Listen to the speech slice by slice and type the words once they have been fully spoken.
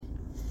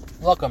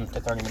Welcome to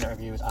 30-Minute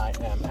Reviews. I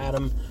am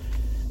Adam,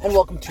 and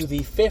welcome to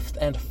the fifth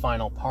and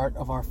final part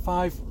of our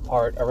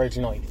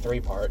originally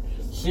three-part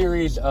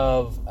series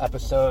of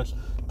episodes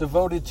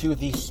devoted to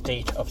the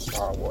state of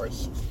Star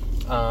Wars.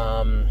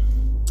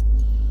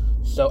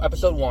 So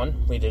episode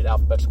 1, we did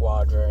Alphabet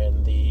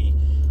Squadron, the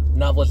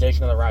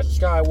novelization of The Rise of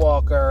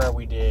Skywalker.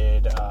 We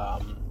did,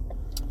 but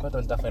there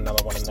was definitely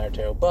another one in there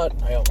too,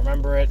 but I don't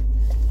remember it.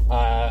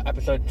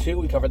 Episode 2,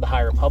 we covered The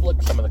High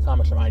Republic, some of the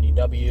comics from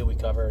IDW. We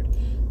covered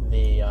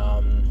the,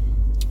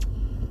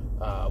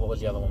 what was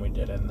the other one we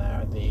did in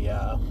there?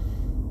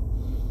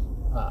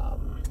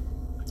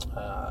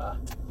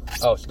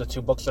 So the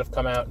 2 books that have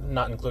come out,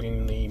 not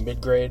including the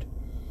mid-grade.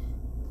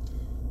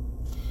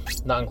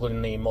 Not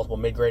including the multiple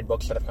mid-grade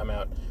books that have come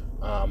out.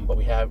 But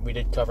we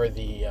did cover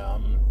the,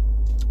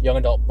 young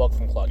adult book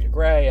from Claudia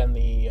Gray and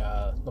the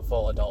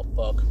full adult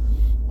book.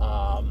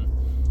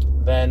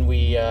 Then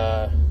we,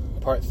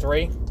 part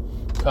 3,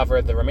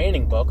 covered the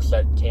remaining books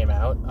that came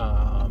out,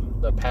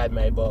 the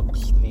Padme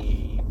books,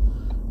 the,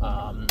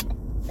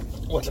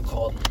 what's it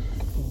called?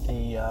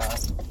 I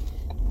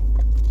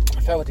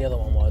forgot what the other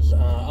one was.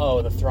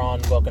 The Thrawn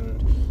book,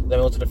 and then we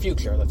looked at the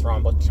future. The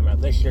Thrawn book coming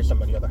out this year,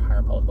 some of the other High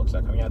Republic books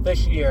that are coming out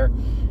this year,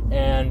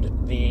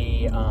 and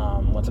the,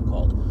 what's it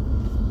called?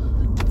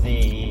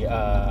 The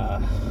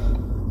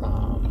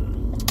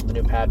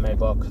new Padme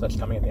book that's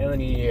coming at the end of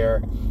the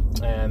year,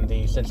 and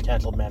the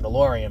since-canceled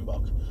Mandalorian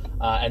book.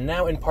 And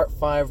now in part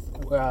 4,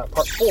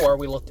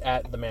 we looked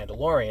at The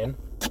Mandalorian,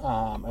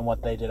 and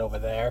what they did over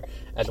there,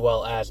 as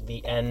well as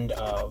the end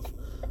of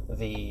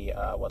the,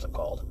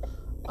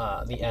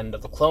 the end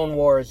of the Clone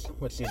Wars,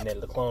 with Season 8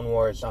 of the Clone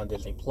Wars on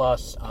Disney+.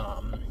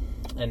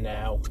 And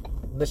now,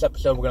 this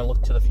episode, we're going to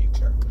look to the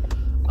future.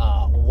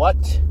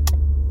 What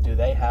do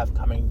they have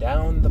coming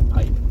down the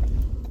pipe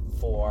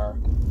for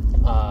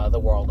the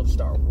world of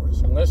Star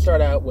Wars? I'm going to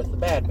start out with The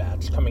Bad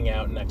Batch, coming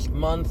out next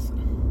month,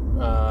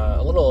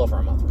 a little over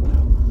a month from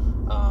now.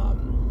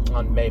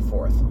 On May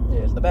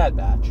 4th is The Bad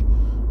Batch,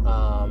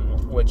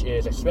 which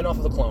is a spin-off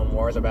of the Clone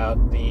Wars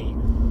about the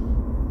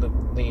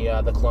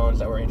clones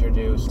that were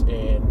introduced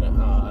in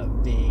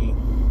the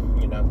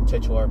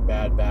titular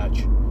Bad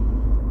Batch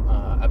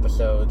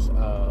episodes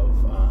of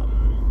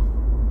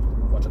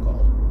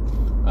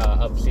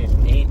of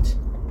Season 8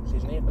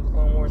 of the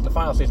Clone Wars, the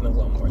final season of the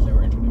Clone Wars. They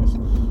were introduced.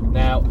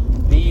 Now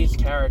these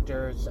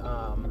characters,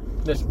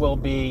 this will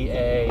be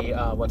a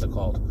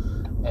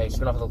a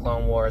spin-off of the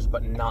Clone Wars,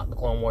 but not the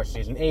Clone Wars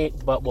Season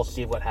 8, but we'll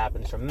see what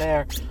happens from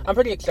there. I'm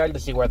pretty excited to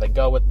see where they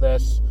go with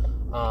this.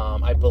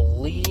 I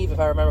believe, if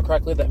I remember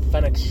correctly, that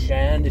Fennec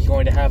Shand is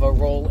going to have a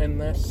role in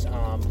this,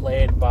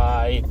 played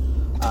by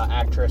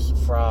actress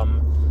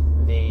from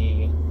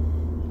the,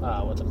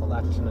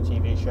 actress in the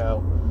TV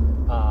show,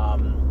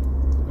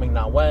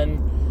 Ming-Na Wen.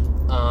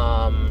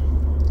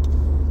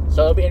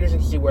 So it'll be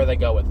interesting to see where they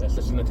go with this.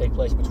 This is going to take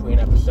place between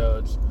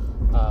episodes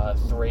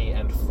 3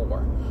 and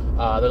 4.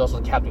 There's also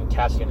the Captain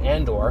Cassian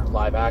Andor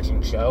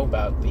live-action show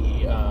about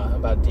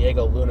about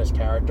Diego Luna's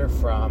character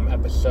from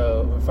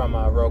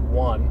Rogue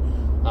One.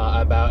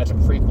 It's a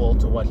prequel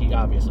to what he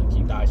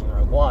dies in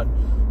Rogue One,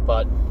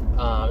 but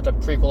it's a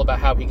prequel about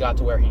how he got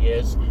to where he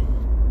is,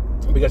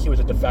 because he was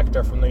a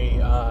defector from the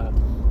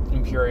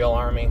Imperial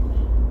Army.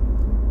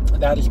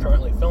 That is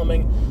currently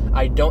filming.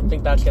 I don't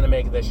think that's going to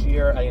make this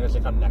year. I think it's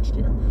going to come next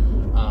year.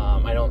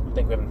 I don't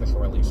think we have an official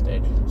release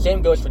date.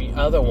 Same goes for the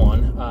other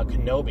one,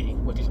 Kenobi,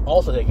 which is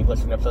also taking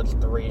place in episodes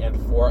 3 and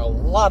 4. A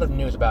lot of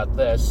news about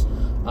this,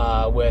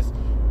 with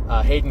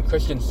Hayden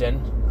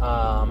Christensen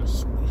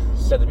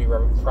said to be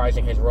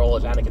reprising his role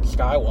as Anakin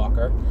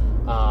Skywalker,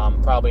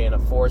 probably in a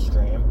Force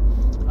stream.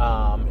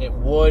 It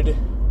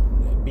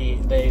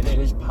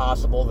is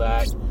possible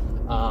that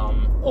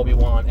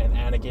Obi-Wan and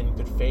Anakin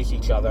could face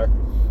each other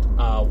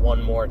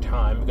one more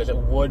time, because it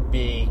would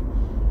be,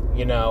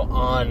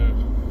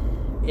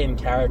 in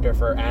character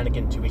for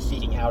Anakin to be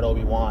seeking out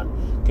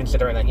Obi-Wan,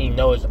 considering that he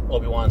knows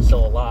Obi-Wan's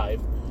still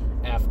alive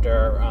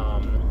after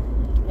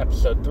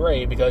episode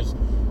 3, because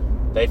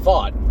they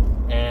fought,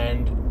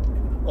 and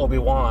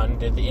Obi-Wan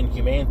did the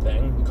inhumane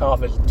thing, cut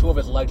off 2 of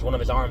his legs, 1 of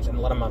his arms,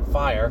 and lit him on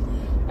fire,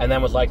 and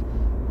then was like,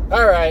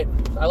 alright,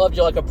 I loved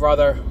you like a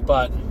brother,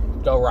 but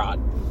go rot.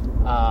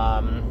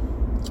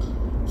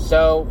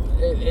 So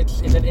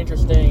it's an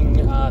interesting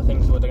thing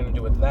to see what they're going to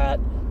do with that.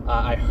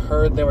 I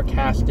heard they were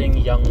casting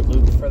young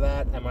Luke for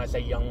that, and when I say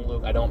young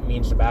Luke, I don't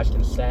mean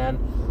Sebastian Stan.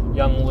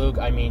 Young Luke,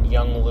 I mean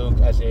young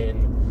Luke as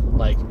in,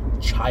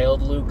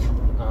 child Luke,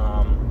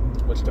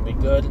 which could be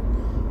good.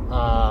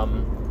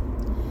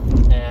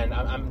 And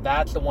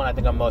that's the one I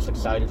think I'm most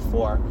excited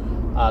for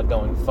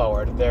going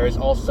forward. There is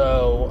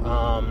also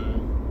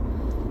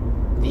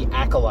The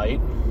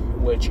Acolyte,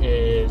 which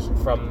is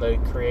from the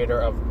creator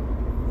of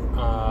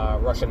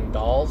Russian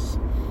Dolls.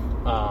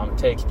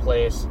 Takes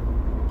place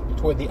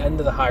toward the end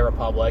of the High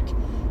Republic,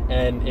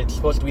 and it's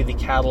supposed to be the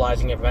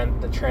catalyzing event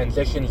that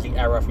transitions the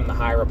era from the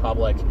High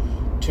Republic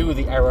to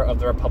the era of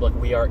the Republic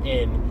we are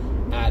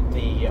in at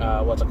the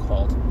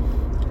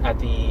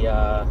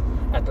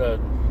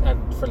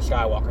for the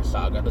Skywalker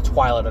saga, the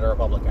Twilight of the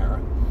Republic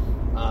era.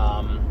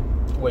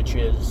 which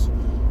is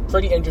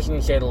pretty interesting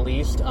to say the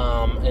least.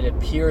 It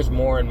appears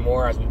more and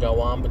more as we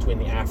go on between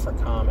the Afra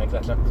comic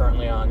that's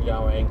currently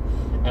ongoing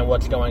and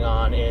what's going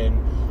on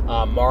in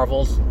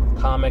Marvel's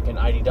comic and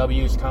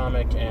IDW's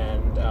comic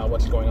and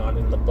what's going on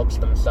in the books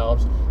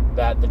themselves,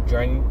 that the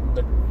Dragnir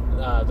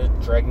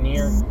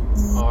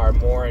are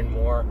more and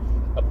more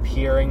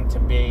appearing to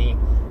be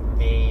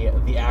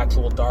the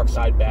actual dark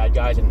side bad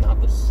guys and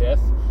not the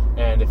Sith.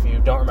 And if you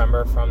don't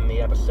remember from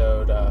the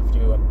episode a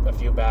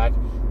few back,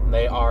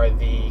 they are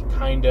the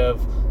kind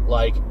of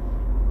like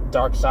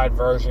dark side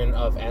version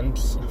of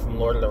Ents from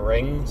Lord of the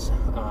Rings.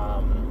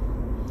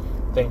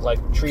 Think like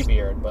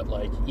Treebeard, but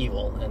like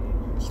evil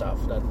and stuff.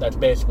 That's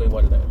basically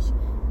what it is.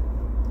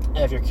 And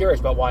if you're curious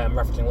about why I'm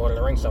referencing Lord of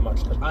the Rings so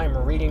much, because I'm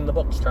reading the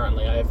books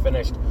currently. I have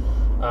finished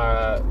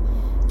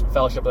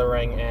Fellowship of the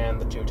Ring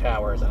and The Two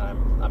Towers, and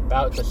I'm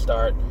about to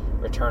start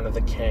Return of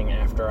the King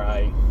after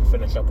I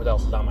finish up what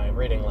else is on my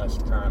reading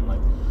list currently.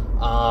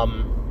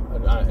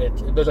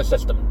 There's a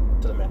system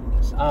to the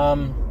madness.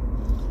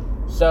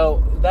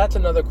 So that's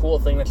another cool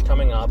thing that's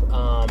coming up.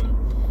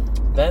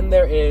 Then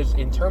there is,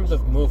 in terms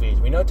of movies,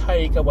 we know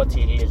Taika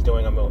Waititi is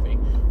doing a movie.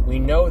 We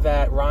know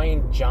that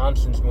Rian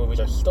Johnson's movies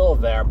are still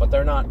there, but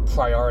they're not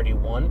priority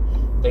one.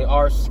 They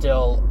are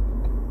still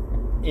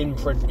in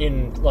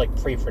like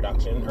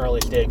pre-production,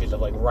 early stages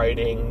of like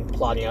writing,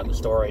 plotting out the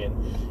story, and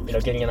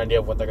getting an idea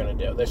of what they're going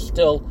to do. They're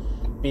still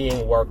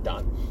being worked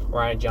on.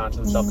 Rian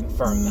Johnson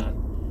self-confirmed that.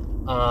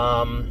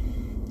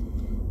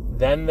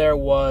 Then there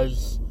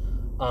was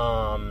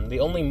the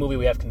only movie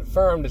we have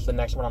confirmed is the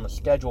next one on the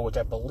schedule, which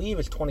I believe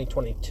is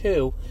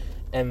 2022,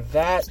 and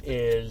that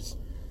is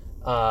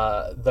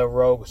the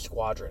Rogue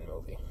Squadron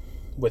movie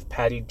with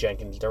Patty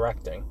Jenkins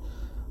directing.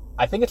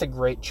 I think it's a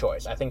great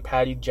choice. I think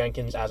Patty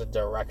Jenkins as a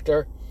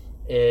director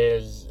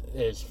is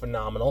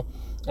phenomenal.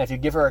 And if you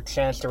give her a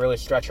chance to really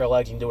stretch her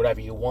legs and do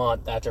whatever you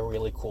want, that's a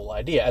really cool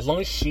idea, as long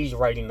as she's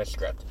writing the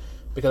script.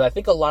 Because I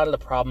think a lot of the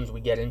problems we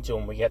get into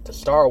when we get to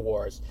Star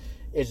Wars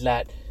is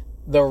that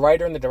the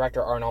writer and the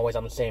director aren't always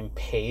on the same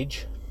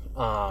page.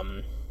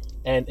 And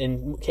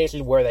in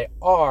cases where they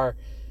are,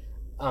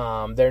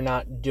 they're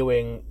not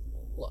doing...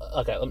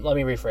 Okay, let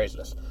me rephrase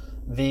this.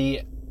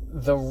 The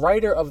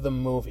writer of the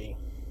movie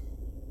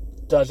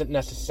doesn't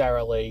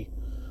necessarily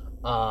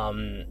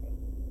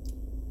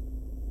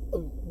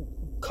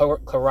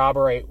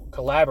collaborate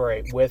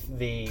with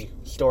the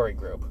story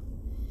group.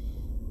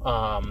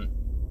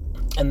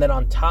 And then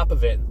on top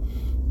of it,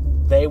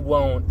 they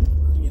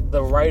won't...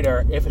 The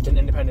writer, if it's an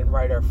independent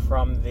writer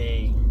from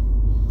the...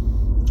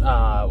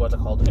 what's it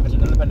called? If it's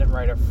an independent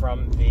writer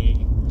from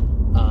the...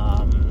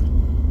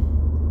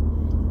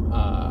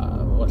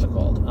 what's it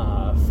called?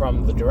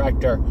 From the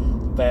director,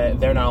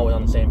 they're not always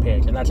on the same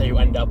page. And that's how you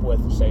end up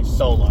with, say,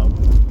 Solo,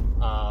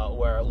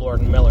 where Lord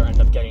and Miller end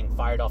up getting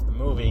fired off the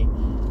movie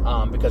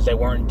because they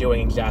weren't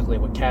doing exactly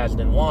what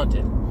Kasdan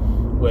wanted.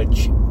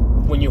 Which,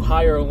 when you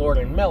hire Lord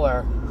and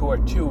Miller, who are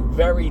two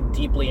very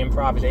deeply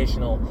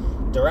improvisational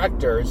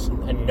directors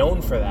and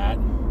known for that,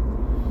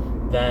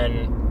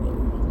 then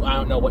I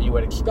don't know what you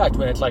would expect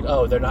when it's like,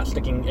 oh, they're not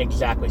sticking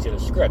exactly to the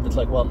script. It's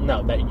like, well,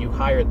 no, that you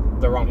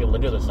hired the wrong people to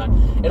do this time.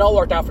 It all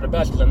worked out for the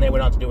best because then they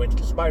went on to do Into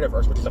the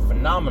Spider-Verse, which is a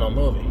phenomenal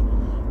movie,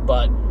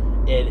 but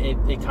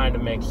it kind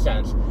of makes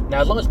sense.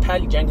 Now, as long as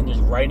Patty Jenkins is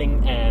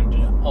writing and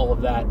all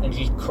of that, and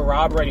she's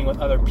corroborating with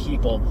other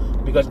people,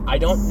 because I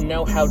don't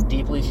know how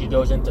deeply she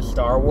goes into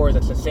Star Wars.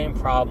 It's the same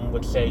problem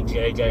with, say,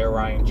 J.J. or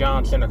Rian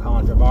Johnson or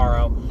Colin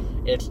Trevorrow.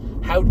 It's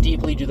how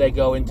deeply do they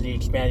go into the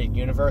expanded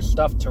universe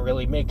stuff to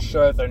really make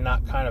sure that they're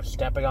not kind of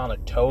stepping on the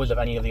toes of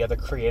any of the other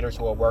creators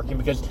who are working,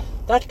 because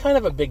that's kind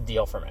of a big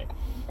deal for me,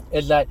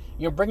 is that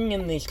you're bringing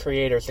in these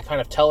creators to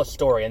kind of tell a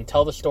story and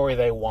tell the story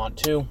they want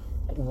to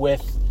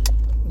with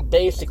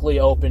basically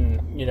open,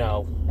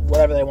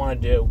 whatever they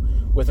want to do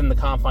within the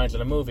confines of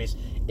the movies.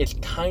 It's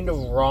kind of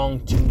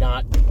wrong to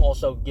not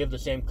also give the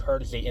same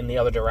courtesy in the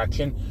other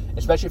direction,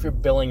 especially if you're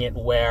billing it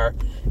where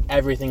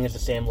everything is the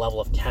same level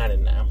of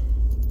canon now.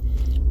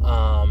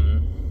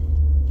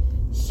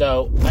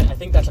 So I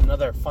think that's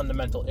another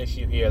fundamental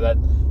issue here that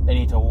they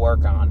need to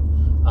work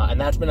on.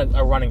 And that's been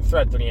a running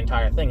thread through the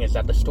entire thing, is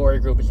that the story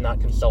group is not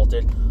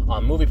consulted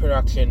on movie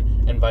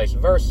production and vice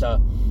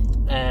versa.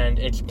 And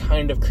it's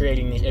kind of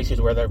creating these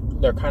issues where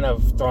they're kind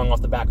of throwing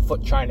off the back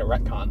foot trying to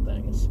retcon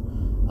things.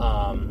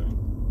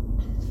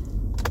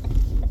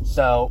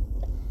 So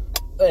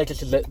it's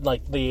just that,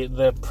 like,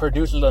 the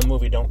producers of the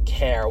movie don't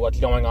care what's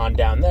going on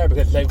down there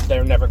because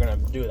they're never going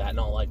to do that in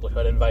all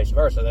likelihood, and vice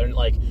versa. They're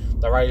like,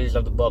 the writers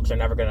of the books are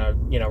never going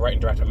to, write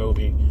and direct a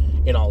movie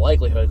in all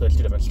likelihood because it's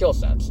two different skill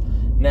sets.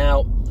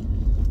 Now,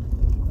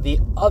 the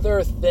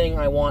other thing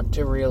I want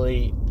to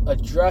really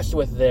address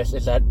with this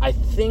is that I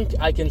think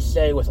I can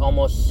say with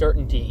almost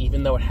certainty,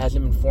 even though it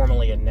hasn't been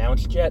formally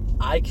announced yet,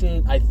 I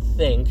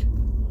think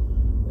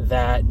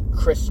that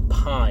Chris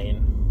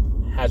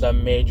Pine has a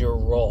major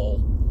role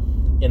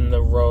in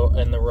the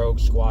Rogue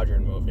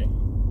Squadron movie.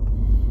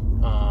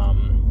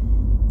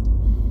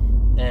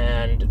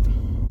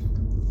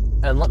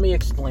 And let me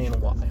explain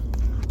why.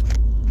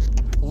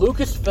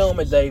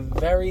 Lucasfilm is a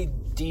very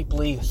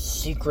deeply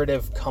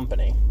secretive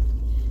company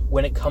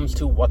when it comes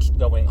to what's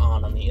going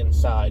on the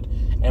inside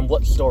and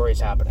what story is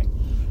happening.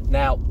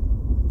 Now,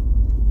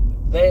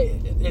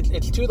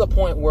 it's to the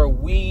point where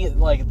we,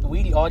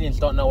 the audience,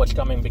 don't know what's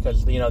coming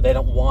because, they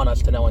don't want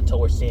us to know until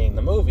we're seeing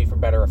the movie, for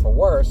better or for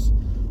worse.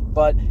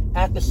 But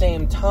at the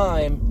same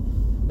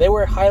time, they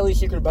were highly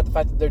secret about the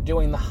fact that they're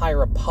doing the High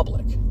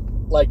Republic.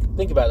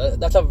 Think about it.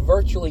 That's a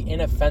virtually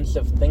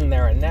inoffensive thing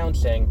they're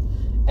announcing,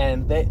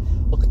 and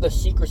look at the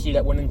secrecy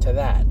that went into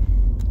that.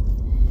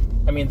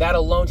 I mean, that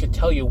alone should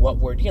tell you what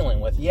we're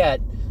dealing with.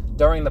 Yet,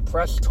 during the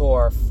press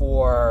tour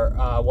for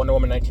Wonder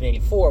Woman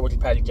 1984, which is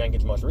Patty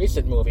Jenkins' most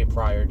recent movie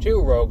prior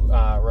to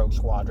Rogue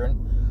Squadron,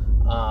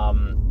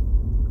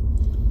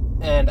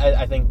 and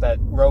I think that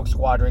Rogue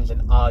Squadron's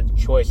an odd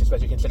choice,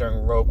 especially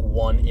considering Rogue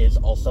One is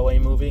also a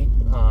movie.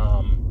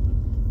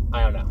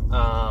 I don't know.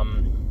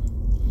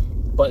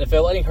 But if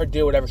they're letting her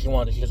do whatever she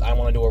wants, she says, I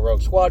want to do a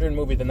Rogue Squadron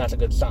movie, then that's a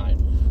good sign.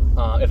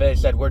 If they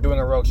said, we're doing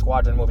a Rogue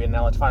Squadron movie, and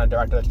now let's find a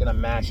director that's going to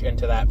mash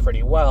into that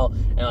pretty well,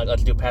 and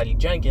let's do Patty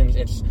Jenkins,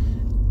 it's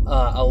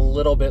a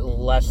little bit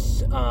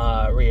less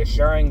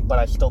reassuring, but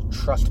I still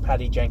trust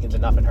Patty Jenkins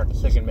enough in her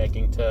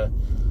decision-making to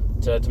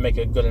make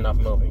a good enough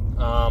movie.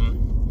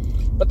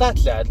 But that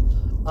said,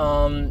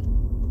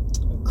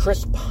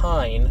 Chris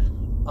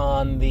Pine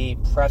on the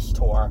press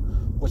tour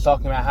was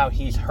talking about how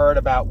he's heard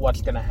about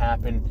what's going to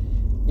happen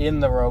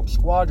in the Rogue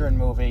Squadron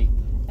movie,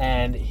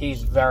 and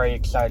he's very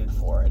excited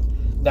for it.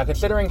 Now,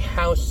 considering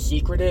how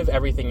secretive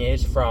everything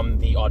is, from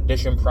the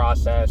audition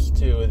process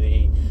to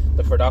the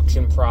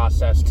production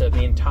process to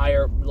the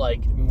entire,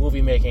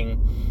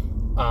 movie-making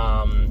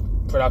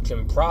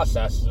production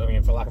process,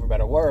 for lack of a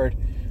better word,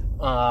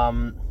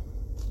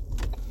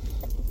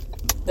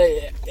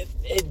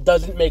 it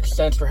doesn't make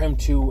sense for him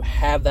to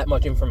have that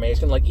much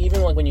information.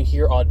 Even when you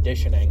hear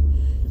auditioning,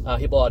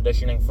 people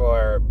auditioning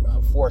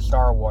for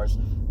Star Wars,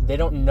 they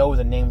don't know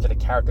the names of the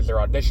characters they're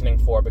auditioning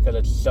for because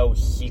it's so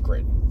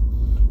secret,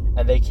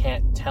 and they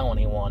can't tell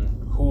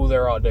anyone who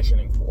they're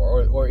auditioning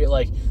for, or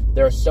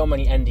there are so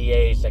many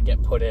NDAs that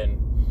get put in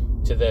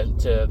to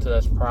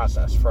this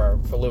process for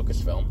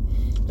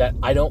Lucasfilm that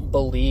I don't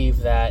believe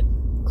that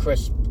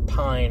Chris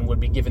Pine would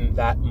be given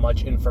that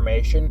much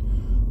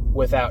information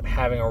without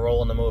having a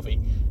role in the movie.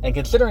 And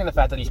considering the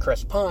fact that he's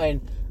Chris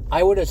Pine,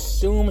 I would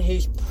assume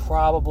he's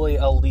probably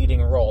a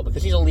leading role,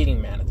 because he's a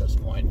leading man at this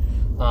point.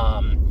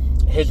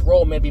 His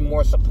role may be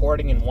more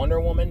supporting in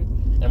Wonder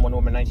Woman and Wonder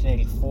Woman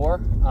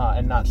 1984,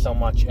 and not so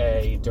much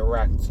a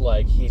direct,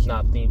 he's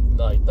not the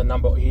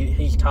number,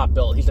 he's top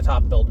billed, he's the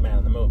top billed man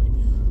in the movie.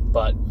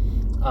 But,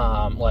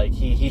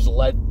 he's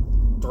led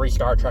 3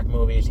 Star Trek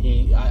movies.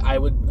 I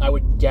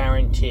would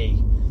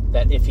guarantee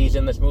that if he's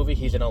in this movie,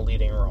 he's in a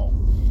leading role.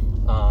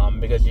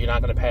 Because you're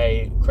not going to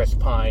pay Chris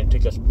Pine to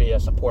just be a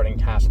supporting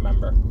cast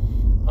member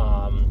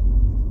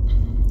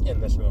in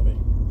this movie.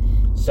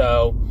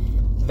 So,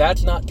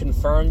 that's not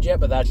confirmed yet,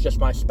 but that's just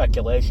my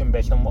speculation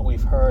based on what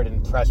we've heard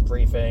in press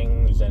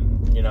briefings and,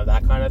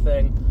 that kind of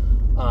thing.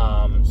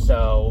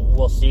 So,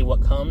 we'll see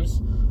what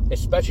comes,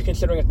 especially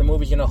considering if the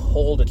movie's going to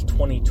hold its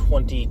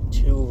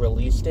 2022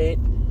 release date,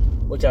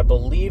 which I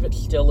believe it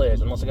still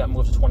is, unless it got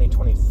moved to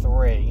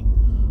 2023.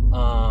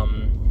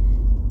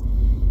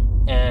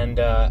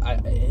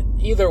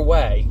 Either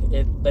way,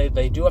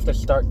 they do have to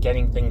start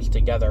getting things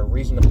together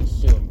reasonably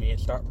soon, be it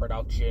start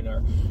production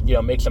or,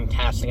 make some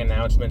casting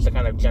announcements to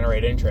kind of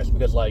generate interest,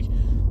 because,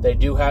 they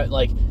do have,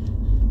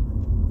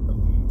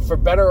 for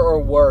better or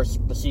worse,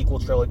 the sequel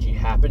trilogy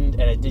happened,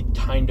 and it did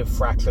kind of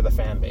fracture the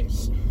fan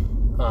base.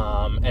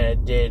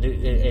 And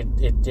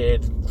it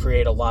did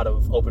create a lot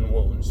of open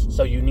wounds.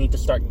 So you need to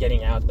start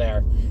getting out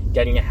there,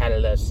 getting ahead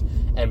of this,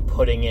 and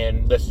putting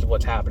in, this is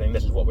what's happening,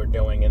 this is what we're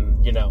doing,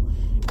 and,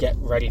 get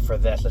ready for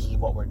this is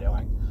what we're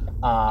doing.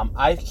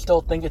 I still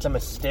think it's a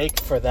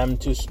mistake for them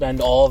to spend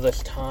all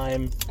this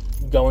time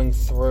going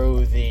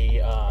through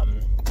the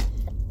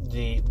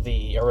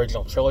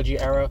original trilogy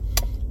era.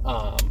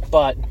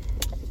 But,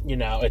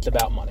 it's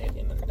about money at the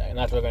end of the day, and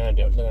that's what they're going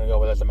to do. They're going to go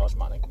where there's the most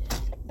money.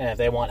 And if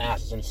they want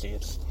asses in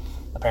seats,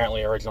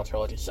 apparently original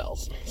trilogy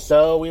sells.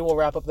 So we will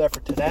wrap up there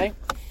for today.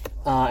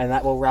 And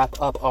that will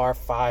wrap up our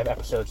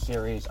 5-episode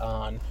series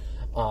on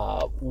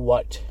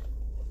what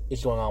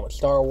is going on with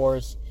Star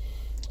Wars.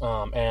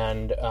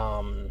 And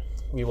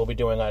we will be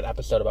doing an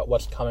episode about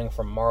what's coming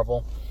from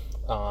Marvel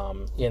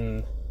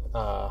in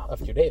a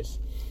few days.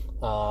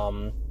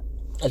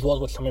 As well as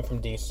what's coming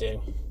from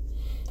DC.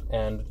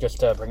 And just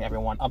to bring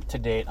everyone up to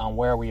date on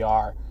where we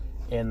are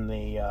in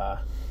the,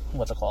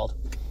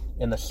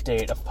 in the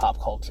state of pop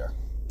culture.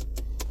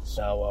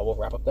 So we'll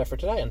wrap up there for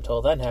today.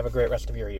 Until then, have a great rest of your evening.